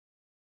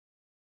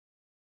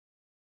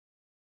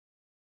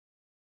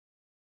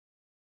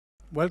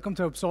Welcome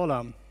to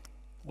Uppsala.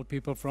 All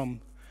people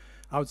from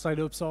outside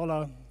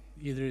Uppsala,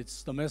 either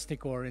it's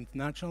domestic or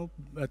international,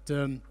 but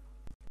this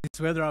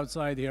weather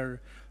outside here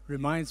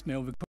reminds me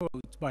of a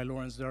quote by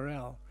Lawrence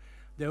Durrell.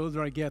 The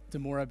older I get, the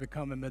more I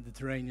become a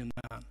Mediterranean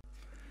man.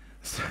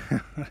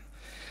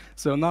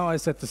 So now I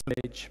set the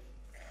stage.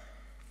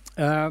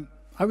 My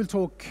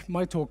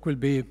talk will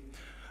be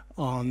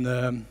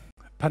on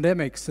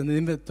pandemics and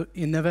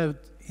the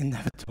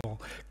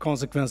inevitable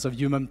consequence of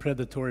human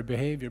predatory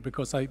behavior,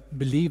 because I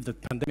believe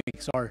that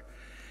pandemics are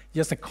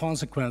just a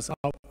consequence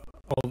of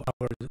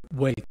our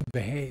way to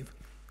behave.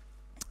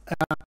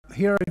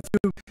 Here are a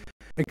few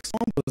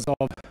examples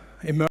of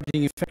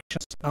emerging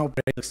infections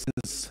outbreaks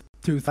since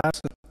 2000.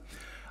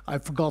 I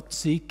forgot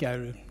Zika,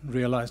 I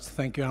realized.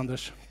 Thank you,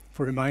 Anders,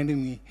 for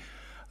reminding me.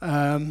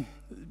 You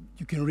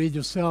can read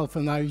yourself,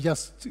 and I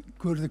just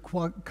quoted a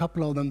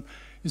couple of them.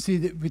 You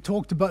see, we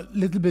talked a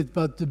little bit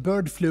about the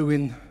bird flu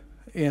in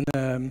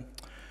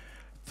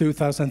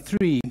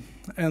 2003,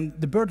 and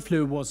the bird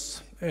flu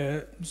was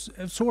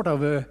sort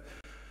of a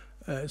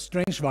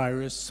strange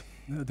virus,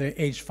 the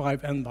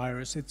H5N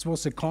virus. It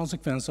was a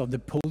consequence of the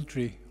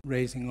poultry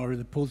raising or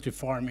the poultry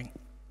farming.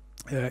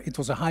 It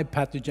was a high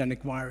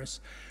pathogenic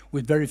virus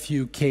with very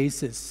few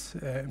cases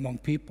among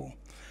people,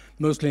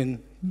 mostly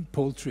in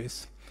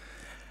poultries.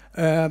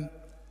 Then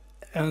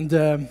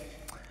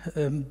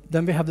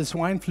we have the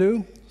swine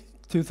flu,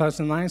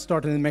 2009,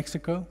 started in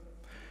Mexico,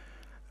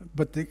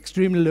 but the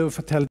extremely low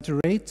fatality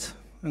rate,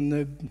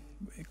 and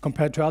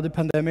compared to other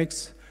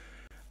pandemics,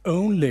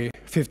 only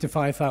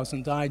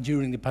 55,000 died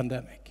during the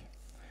pandemic.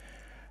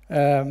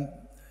 And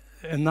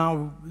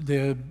now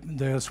the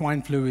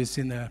swine flu is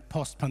in a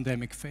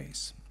post-pandemic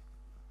phase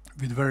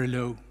with very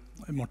low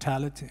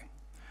mortality.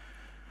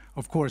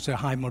 Of course, a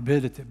high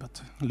morbidity, but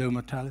low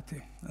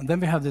mortality. And then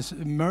we have this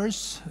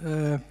MERS,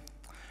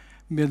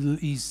 Middle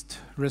East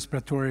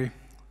Respiratory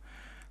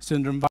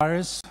Syndrome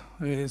virus.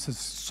 It's a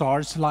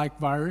SARS-like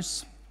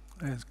virus,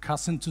 a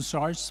cousin to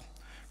SARS,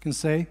 you can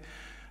say,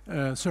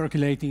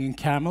 circulating in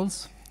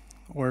camels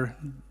or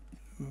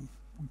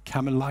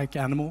camel-like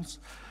animals,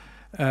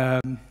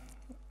 and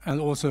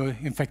also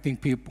infecting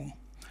people.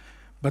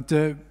 But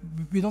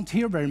we don't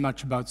hear very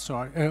much about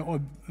SARS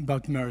or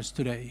about MERS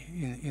today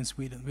in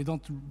Sweden. We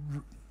don't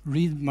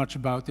read much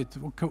about it.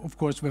 Of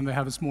course, when we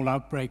have a small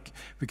outbreak,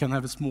 we can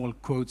have a small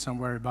quote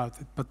somewhere about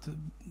it, but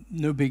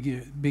no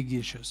big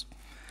issues.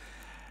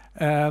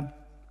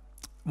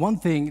 One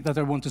thing that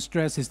I want to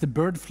stress is the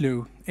bird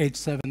flu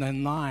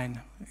H7N9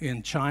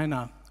 in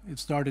China. It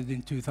started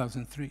in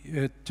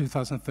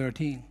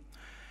 2013,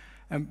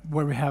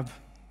 where we have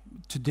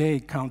today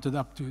counted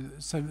up to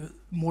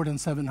more than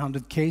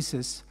 700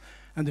 cases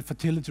and a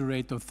fertility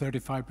rate of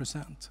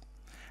 35%.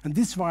 And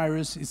this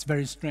virus is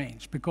very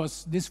strange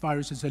because this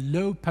virus is a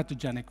low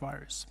pathogenic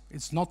virus.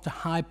 It's not the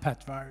high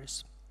path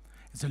virus.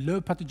 It's a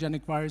low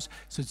pathogenic virus,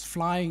 so it's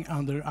flying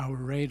under our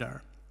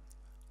radar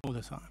all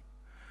the time.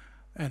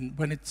 And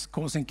when it's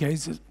causing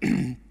cases,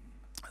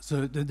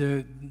 so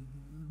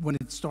when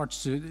it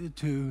starts to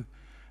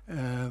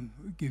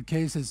give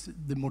cases,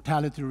 the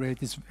mortality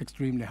rate is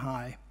extremely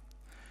high.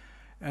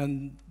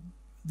 And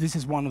this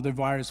is one of the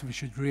viruses we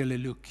should really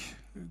look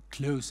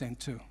close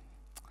into.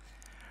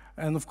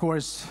 And of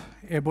course,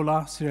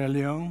 Ebola, Sierra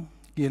Leone,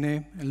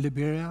 Guinea, and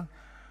Liberia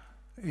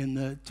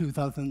in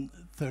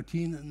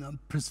 2013, and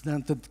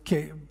unprecedented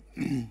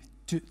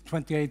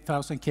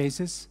 28,000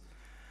 cases,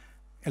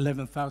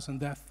 11,000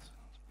 deaths.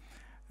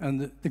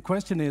 And the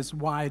question is,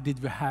 why did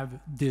we have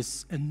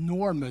this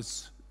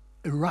enormous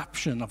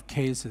eruption of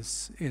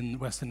cases in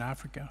Western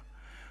Africa?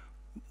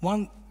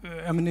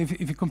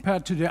 If you compare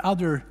to the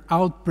other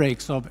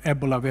outbreaks of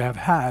Ebola we have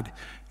had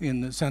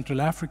in Central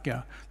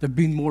Africa, they've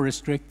been more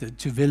restricted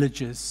to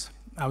villages,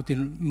 out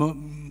in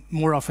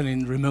more often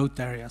in remote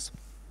areas.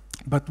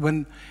 But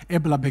when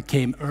Ebola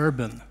became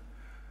urban,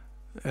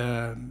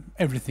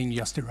 everything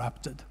just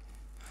erupted.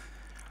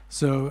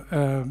 So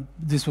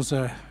this was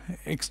an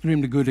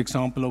extremely good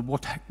example of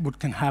what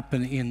can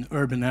happen in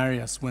urban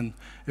areas when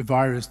a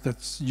virus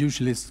that's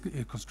usually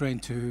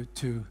constrained to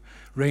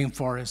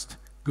rainforest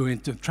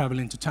travel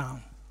into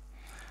town.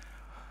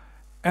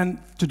 And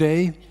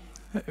today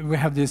we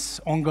have this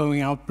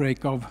ongoing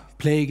outbreak of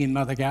plague in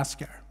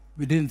Madagascar.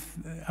 We didn't,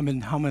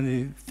 how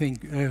many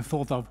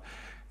thought of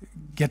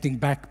getting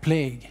back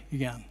plague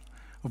again?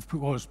 Of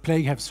course,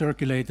 plague have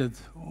circulated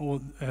all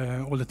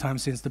the time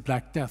since the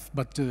Black Death,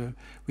 but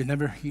we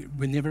never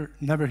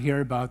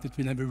hear about it,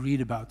 we never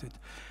read about it.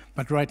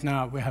 But right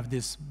now we have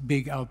this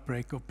big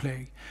outbreak of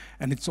plague,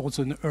 and it's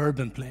also an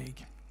urban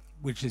plague,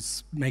 which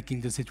is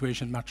making the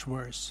situation much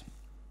worse.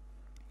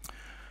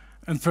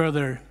 And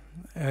further,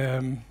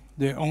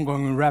 the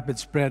ongoing rapid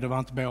spread of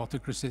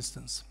antibiotic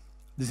resistance.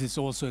 This is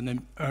also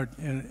a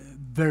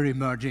very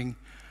emerging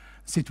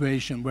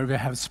situation where we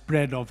have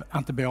spread of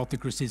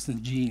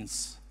antibiotic-resistant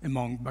genes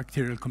among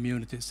bacterial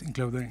communities,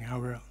 including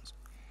our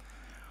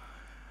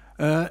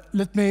own.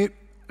 Let me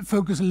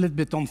focus a little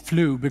bit on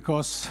flu,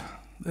 because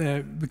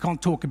we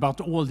can't talk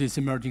about all these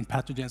emerging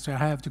pathogens, so I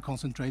have to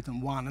concentrate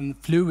on one. And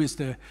flu is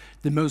the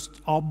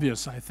most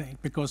obvious, I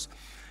think, because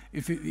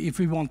if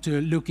we want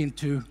to look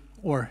into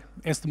or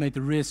estimate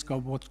the risk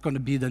of what's going to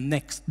be the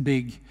next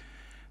big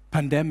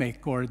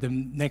pandemic or the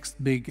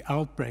next big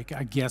outbreak,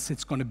 I guess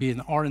it's going to be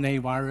an RNA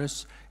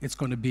virus, it's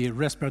going to be a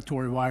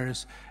respiratory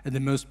virus, and the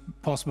most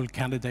possible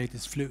candidate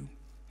is flu.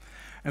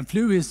 And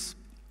flu is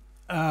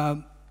a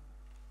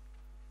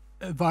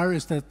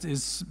virus that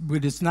is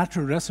with its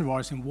natural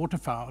reservoirs in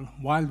waterfowl,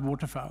 wild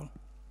waterfowl.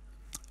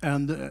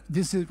 And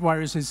this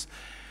virus is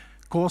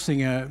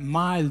causing a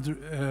mild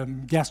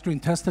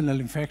gastrointestinal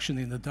infection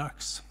in the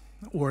ducks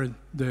or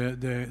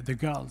the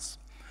gulls.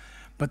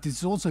 But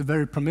it's also a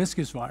very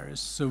promiscuous virus.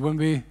 So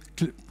when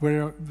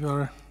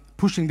we're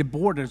pushing the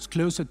borders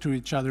closer to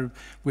each other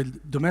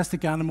with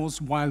domestic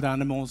animals, wild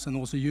animals, and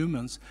also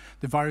humans,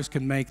 the virus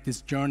can make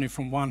this journey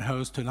from one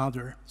host to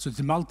another. So it's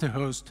a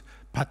multi-host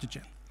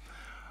pathogen.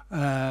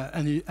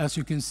 And as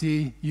you can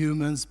see,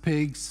 humans,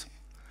 pigs,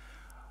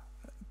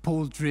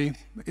 poultry,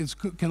 it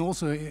can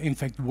also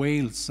infect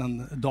whales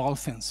and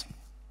dolphins,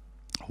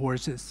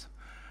 horses.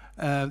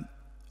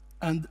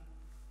 And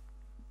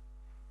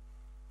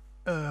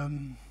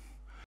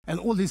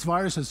all these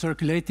viruses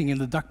circulating in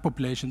the duck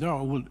population, they are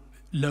all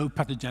low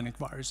pathogenic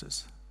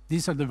viruses.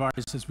 These are the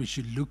viruses we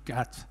should look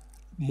at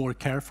more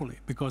carefully,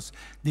 because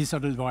these are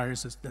the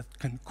viruses that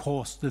can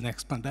cause the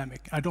next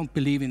pandemic. I don't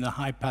believe in the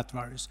high path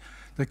virus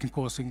that can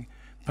cause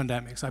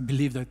pandemics. I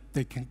believe that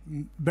they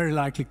can very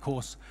likely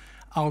cause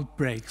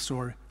outbreaks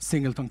or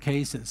singleton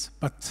cases,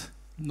 but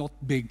not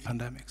big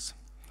pandemics.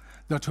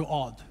 They're too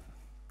odd.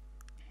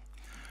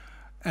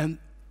 And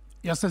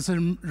just as a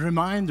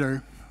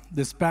reminder,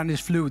 the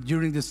Spanish flu,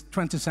 during this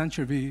 20th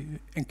century, we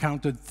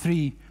encountered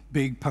 3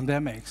 big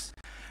pandemics.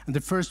 And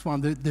the first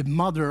one, the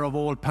mother of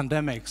all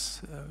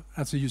pandemics,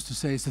 as we used to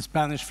say, is the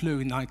Spanish flu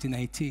in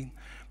 1918.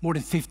 More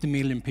than 50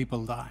 million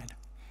people died.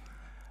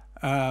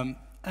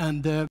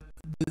 And the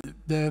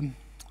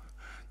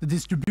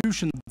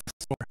distribution of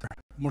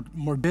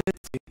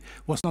morbidity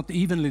was not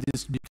evenly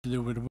distributed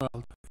over the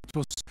world. It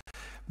was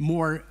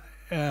more,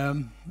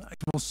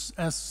 it was,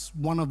 as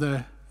one of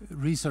the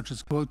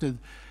researchers quoted,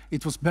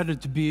 it was better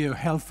to be a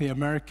healthy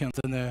American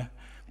than a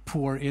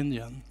poor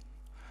Indian.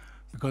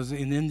 Because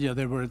in India,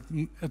 there were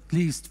at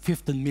least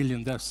 15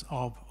 million deaths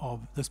of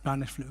the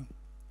Spanish flu.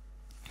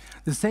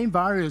 The same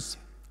virus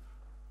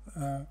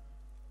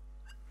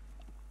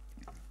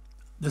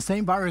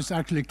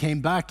actually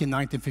came back in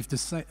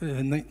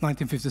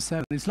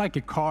 1957. It's like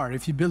a car.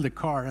 If you build a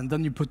car and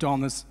then you put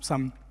on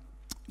some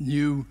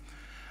new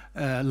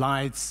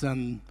lights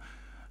and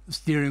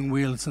steering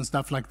wheels and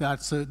stuff like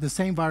that. So the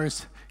same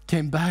virus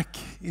came back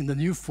in the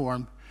new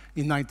form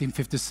in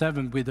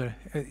 1957 with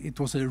it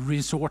was a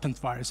resortant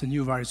virus, a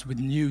new virus with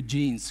new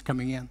genes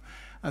coming in.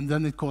 And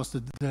then it caused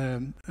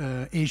the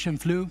Asian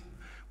flu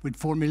with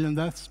 4 million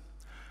deaths.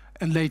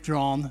 And later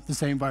on, the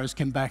same virus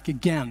came back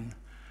again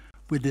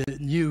with a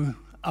new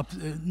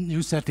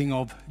setting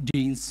of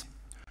genes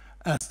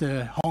as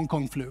the Hong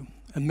Kong flu.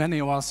 And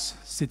many of us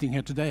sitting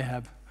here today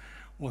have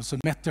also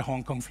met the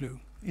Hong Kong flu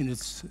in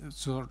its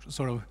sort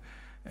of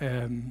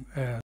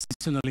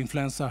seasonal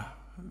influenza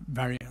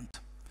variant.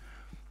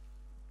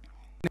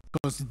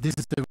 Because this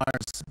is the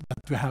virus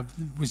that we have,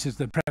 which is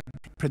the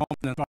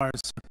predominant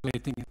virus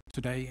circulating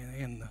today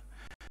in the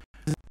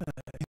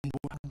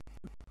world.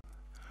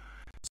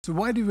 So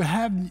why do we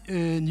have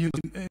new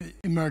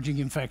emerging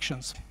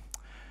infections?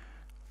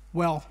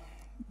 Well,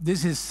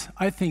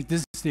 I think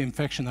this is the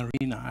infection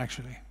arena,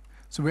 actually.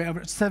 So we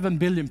have 7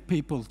 billion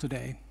people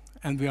today,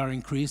 and we are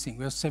increasing.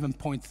 We have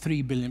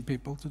 7.3 billion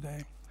people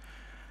today.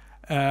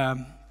 There are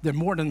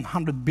more than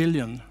 100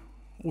 billion,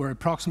 or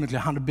approximately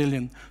 100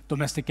 billion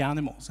domestic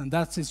animals, and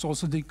that is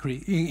also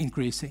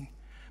increasing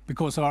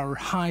because of our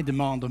high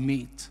demand of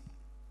meat.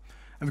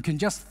 And we can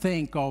just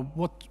think of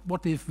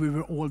what if we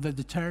were all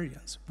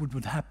vegetarians? What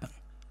would happen?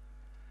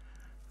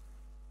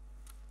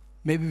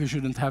 Maybe we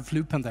shouldn't have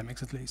flu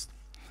pandemics, at least.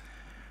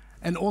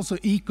 And also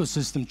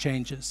ecosystem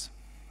changes.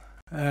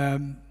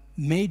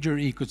 Major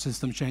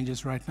ecosystem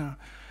changes right now.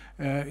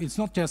 It's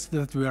not just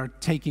that we are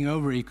taking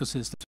over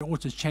ecosystems, we're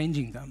also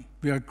changing them.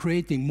 We are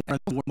creating more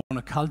and more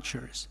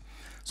monocultures.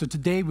 So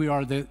today we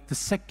are the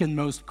second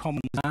most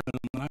common animal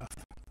on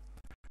Earth,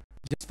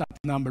 just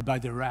outnumbered by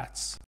the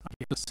rats, I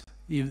guess.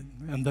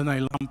 And then I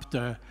lump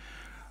the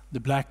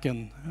black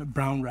and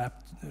brown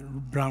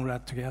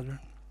rat together.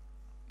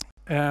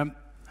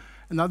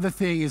 Another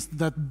thing is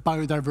that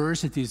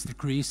biodiversity is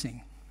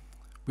decreasing.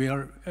 We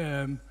are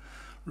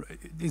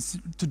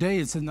today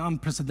it's an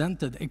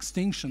unprecedented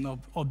extinction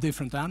of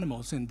different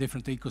animals in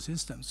different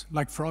ecosystems,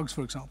 like frogs,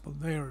 for example.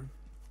 They are,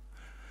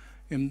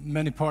 in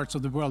many parts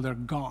of the world, they're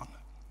gone.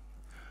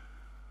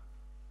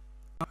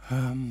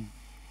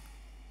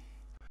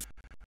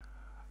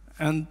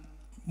 And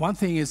one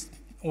thing is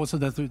also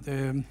that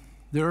the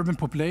urban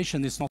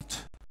population is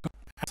not,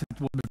 as it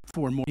was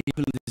before, more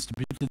evenly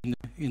distributed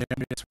in the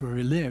areas where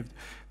we lived.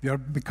 We are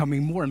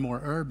becoming more and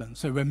more urban,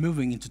 so we're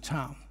moving into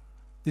town.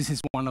 This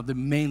is one of the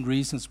main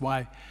reasons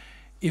why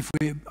if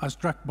we are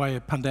struck by a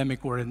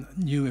pandemic or a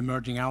new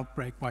emerging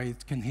outbreak, why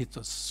it can hit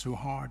us so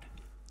hard.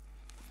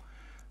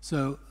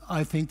 So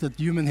I think that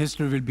human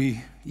history will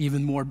be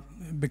even more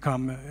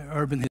become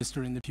urban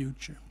history in the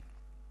future.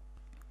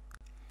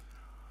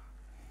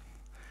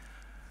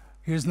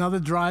 Here's another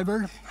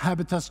driver,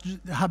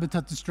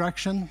 habitat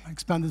destruction,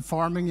 expanded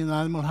farming and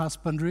animal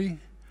husbandry,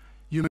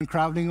 human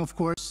crowding, of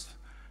course,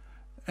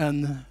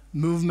 and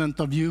movement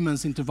of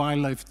humans into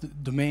wildlife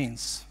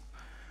domains.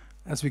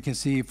 As we can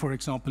see, for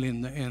example,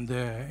 in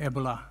the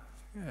Ebola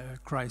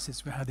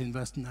crisis we had in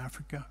Western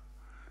Africa,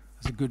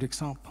 as a good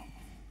example.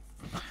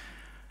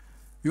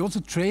 We're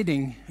also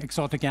trading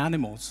exotic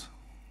animals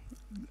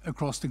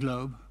across the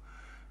globe.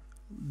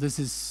 This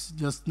is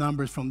just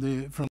numbers from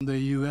the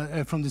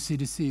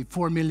CDC.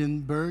 4 million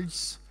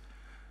birds,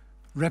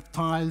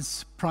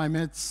 reptiles,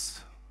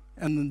 primates,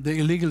 and the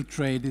illegal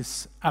trade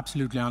is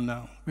absolutely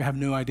unknown. We have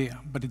no idea,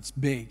 but it's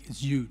big,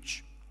 it's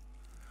huge.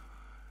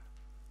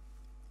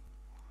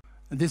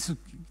 And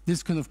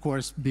this can, of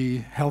course, be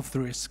health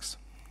risks,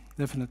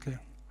 definitely.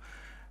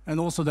 And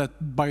also that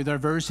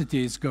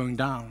biodiversity is going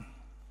down.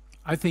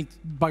 I think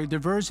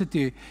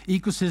biodiversity,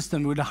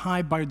 ecosystem with a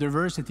high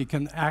biodiversity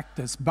can act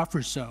as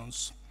buffer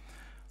zones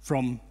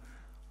from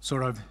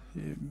sort of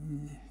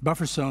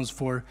buffer zones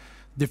for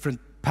different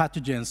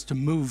pathogens to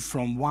move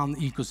from one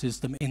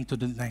ecosystem into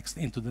the next,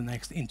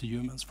 into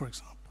humans, for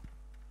example.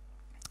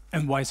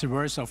 And vice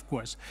versa, of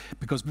course,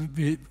 because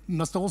we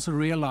must also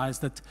realize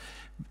that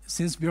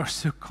since we are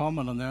so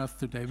common on Earth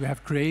today, we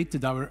have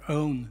created our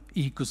own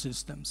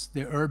ecosystems,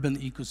 the urban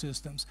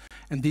ecosystems,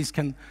 and these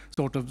can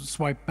sort of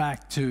swipe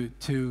back to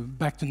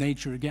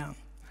nature again.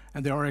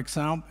 And there are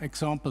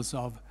examples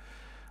of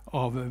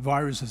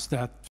viruses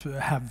that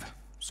have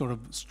sort of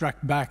struck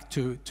back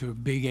to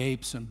big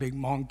apes and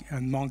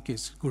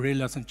monkeys,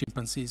 gorillas and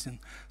chimpanzees in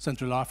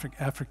Central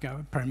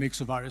Africa.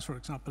 Paramyxovirus, for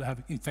example,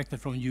 have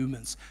infected from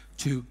humans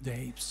to the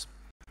apes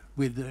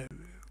with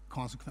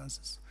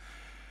consequences.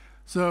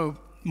 So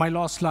my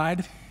last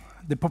slide,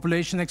 the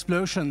population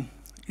explosion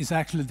is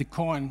actually the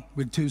coin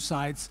with two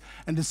sides.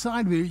 And the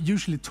side we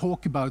usually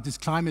talk about is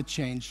climate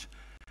change,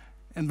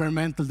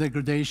 environmental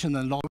degradation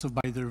and loss of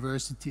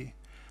biodiversity.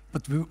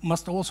 But we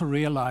must also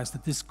realize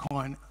that this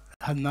coin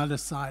has another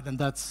side, and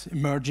that's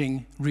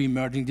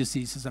re-emerging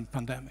diseases and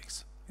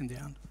pandemics in the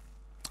end.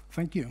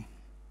 Thank you.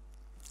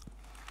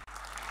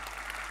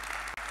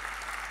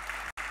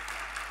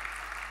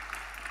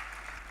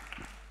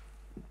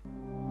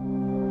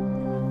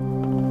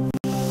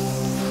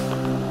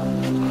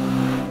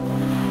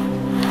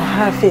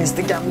 Här finns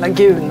det gamla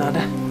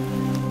gulnade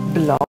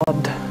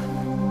blad.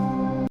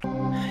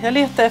 Jag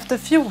letar efter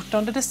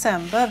 14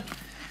 december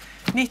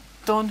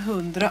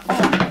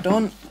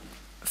 1918.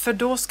 För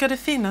då ska det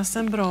finnas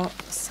en bra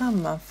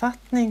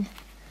sammanfattning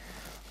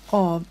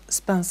av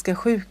spanska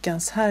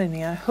sjukans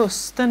härjningar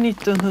hösten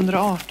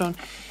 1918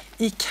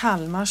 i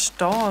Kalmar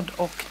stad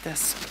och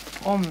dess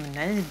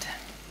omnejd.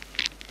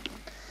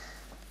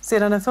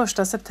 Sedan den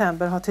 1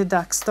 september har till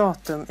dags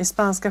datum i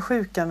spanska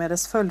sjukan med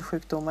dess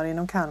följdsjukdomar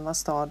inom Kalmar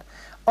stad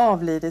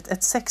avlidit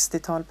ett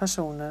 60-tal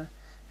personer,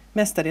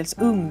 mestadels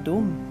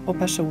ungdom och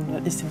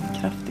personer i sin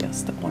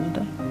kraftigaste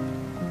ålder.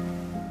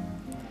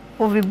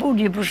 Och vi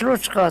bodde ju på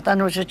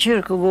Slottsgatan och så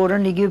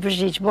kyrkogården ligger ju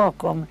precis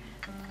bakom.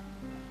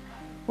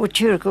 Och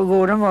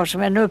kyrkogården var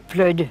som en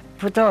upplöjd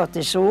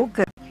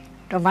potatisåker.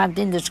 De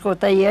hade inte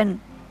skotta igen.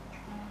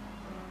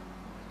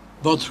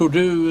 Vad tror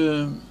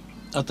du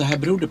att det här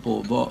berodde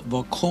på?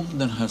 Var kom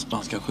den här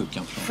spanska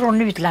sjukan från?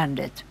 Från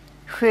utlandet.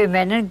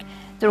 Sjömännen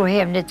drog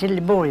hem det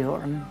till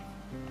Borgholm.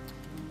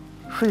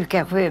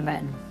 Sjuka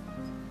sjömän.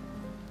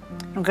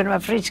 De kunde vara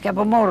friska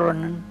på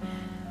morgonen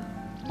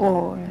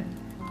och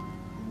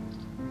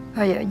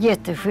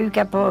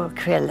jättesjuka på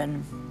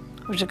kvällen.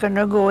 Och så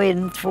kunde de gå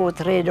 1, 2,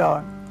 3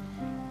 dagar.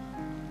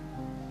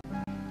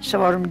 Så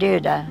var de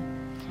döda.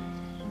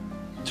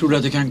 Tror du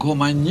att det kan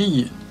komma en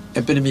ny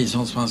epidemi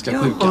som spanska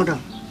sjukan? Ja,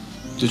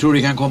 du tror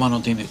det kan komma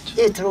någonting nytt?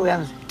 Det tror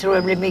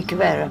jag blir mycket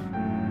värre.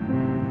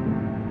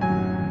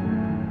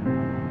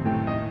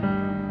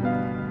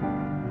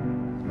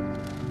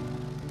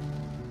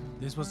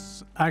 This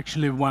was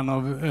actually one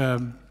of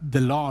the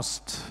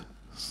last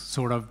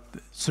sort of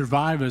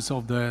survivors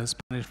of the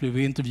Spanish flu.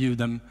 We interviewed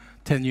them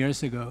 10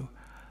 years ago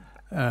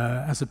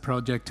as a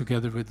project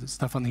together with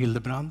Staffan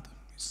Hildebrand,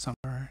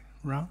 somewhere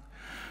around.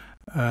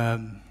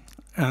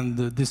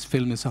 And this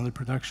film is under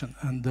production.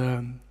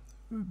 And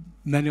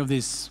many of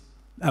these,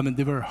 I mean,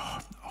 they were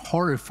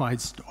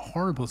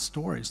horrible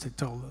stories they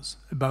told us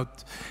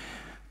about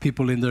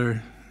people in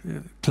their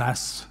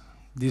class.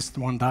 This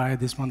one died,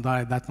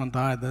 that one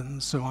died,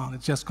 and so on.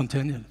 It just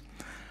continued.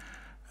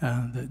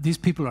 And these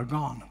people are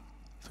gone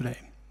today.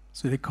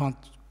 So they can't,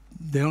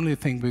 the only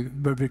thing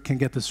where we can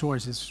get the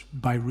source is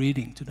by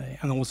reading today,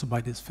 and also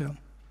by this film.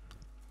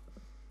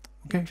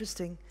 Okay.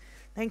 Interesting.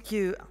 Thank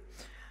you.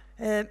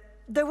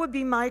 There will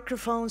be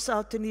microphones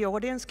out in the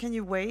audience. Can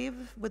you wave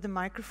with the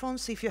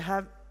microphones if you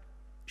have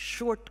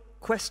short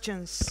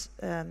questions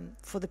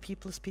for the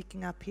people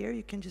speaking up here,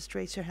 you can just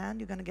raise your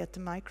hand. You're going to get the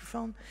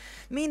microphone.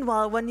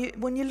 Meanwhile, when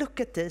you look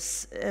at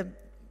this,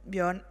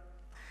 Björn,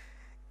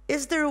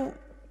 is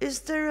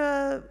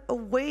there a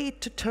way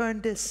to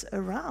turn this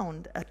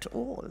around at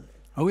all?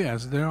 Oh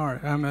yes, there are.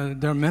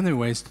 There are many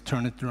ways to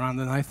turn it around,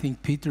 and I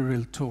think Peter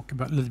will talk a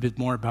little bit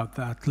more about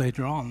that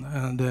later on.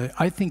 And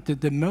I think that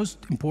the most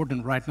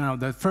important right now,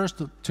 that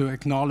first to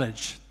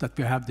acknowledge that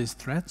we have these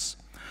threats,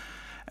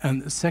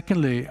 and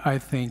secondly, I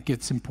think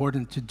it's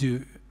important to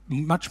do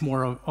much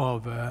more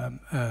of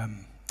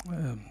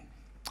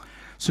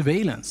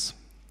surveillance.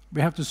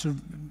 We have to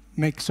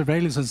make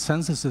surveillance and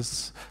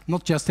censuses,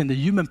 not just in the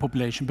human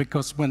population,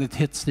 because when it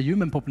hits the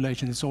human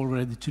population, it's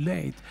already too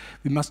late.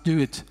 We must do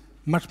it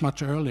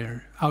much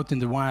earlier, out in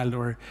the wild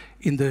or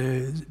in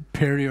the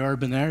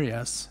peri-urban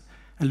areas,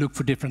 and look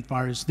for different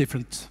viruses,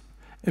 different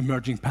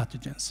emerging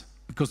pathogens,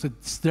 because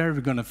it's there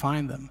we're going to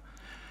find them.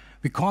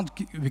 We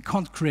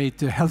can't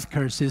create a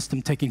healthcare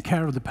system taking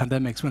care of the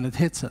pandemics when it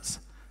hits us.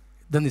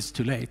 Then it's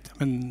too late.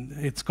 I mean,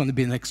 it's going to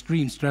be an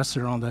extreme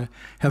stressor on the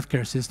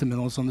healthcare system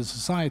and also on the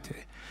society.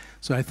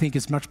 So I think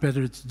it's much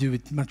better to do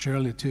it much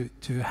earlier,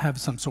 to have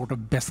some sort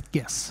of best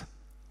guess.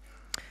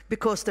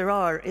 Because there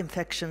are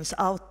infections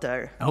out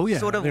there,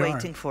 sort of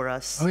waiting for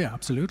us. Oh yeah,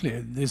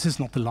 absolutely. This is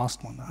not the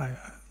last one.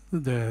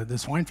 The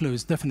swine flu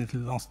is definitely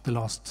the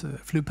last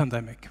flu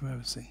pandemic we've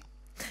ever seen.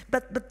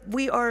 But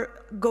we are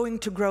going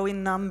to grow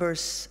in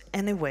numbers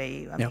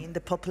anyway. I mean,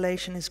 the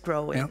population is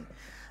growing.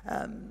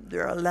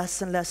 There are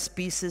less and less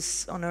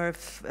species on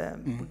Earth.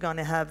 We're going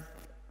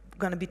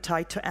to be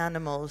tied to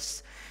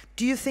animals.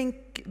 Do you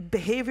think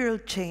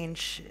behavioral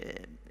change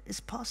is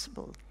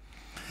possible?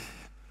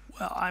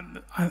 Well,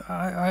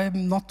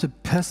 I'm not a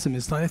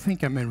pessimist. I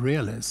think I'm a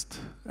realist,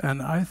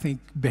 and I think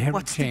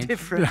behavioral change.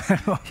 What's the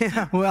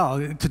difference? Well,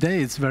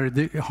 today it's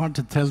very hard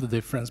to tell the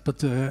difference,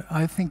 but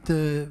I think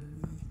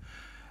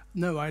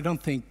no, I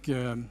don't think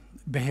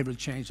behavioral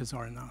changes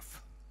are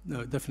enough.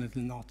 No,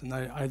 definitely not. And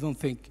I don't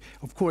think,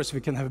 of course, we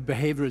can have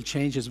behavioral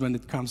changes when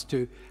it comes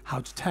to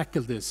how to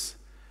tackle these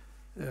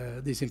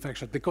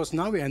infections, because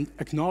now we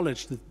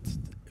acknowledge that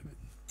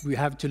we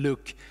have to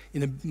look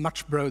in a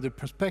much broader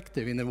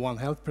perspective, in a One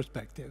Health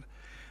perspective.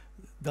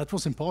 That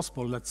was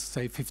impossible, let's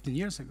say, 15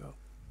 years ago.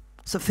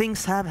 So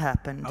things have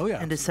happened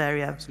in this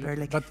area.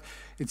 But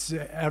it's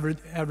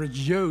average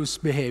Joe's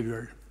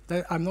behavior.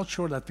 I'm not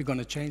sure that we're going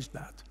to change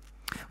that.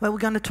 Well, we're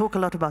going to talk a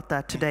lot about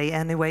that today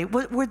anyway.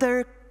 Were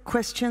there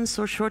questions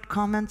or short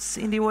comments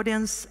in the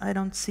audience? I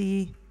don't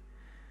see.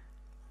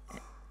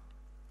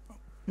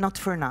 Not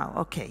for now.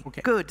 Okay.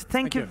 Good.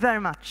 Thank you very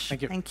much.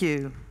 Thank you. Thank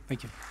you.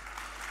 Thank you.